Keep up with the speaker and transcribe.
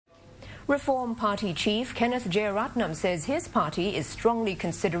Reform Party chief Kenneth Jeyaretnam says his party is strongly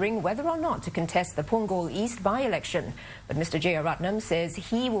considering whether or not to contest the Punggol East by-election. But Mr Jeyaretnam says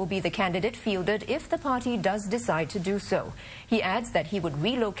he will be the candidate fielded if the party does decide to do so. He adds that he would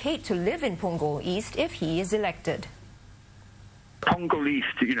relocate to live in Punggol East if he is elected. Punggol East,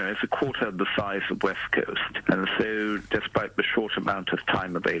 is a quarter of the size of West Coast, and so despite the short amount of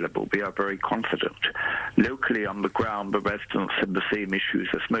time available, we are very confident. Locally on the ground, the residents have the same issues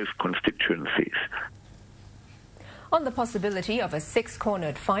as most constituencies. On the possibility of a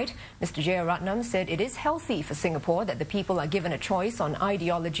six-cornered fight, Mr Jeyaretnam said it is healthy for Singapore that the people are given a choice on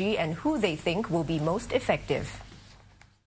ideology and who they think will be most effective.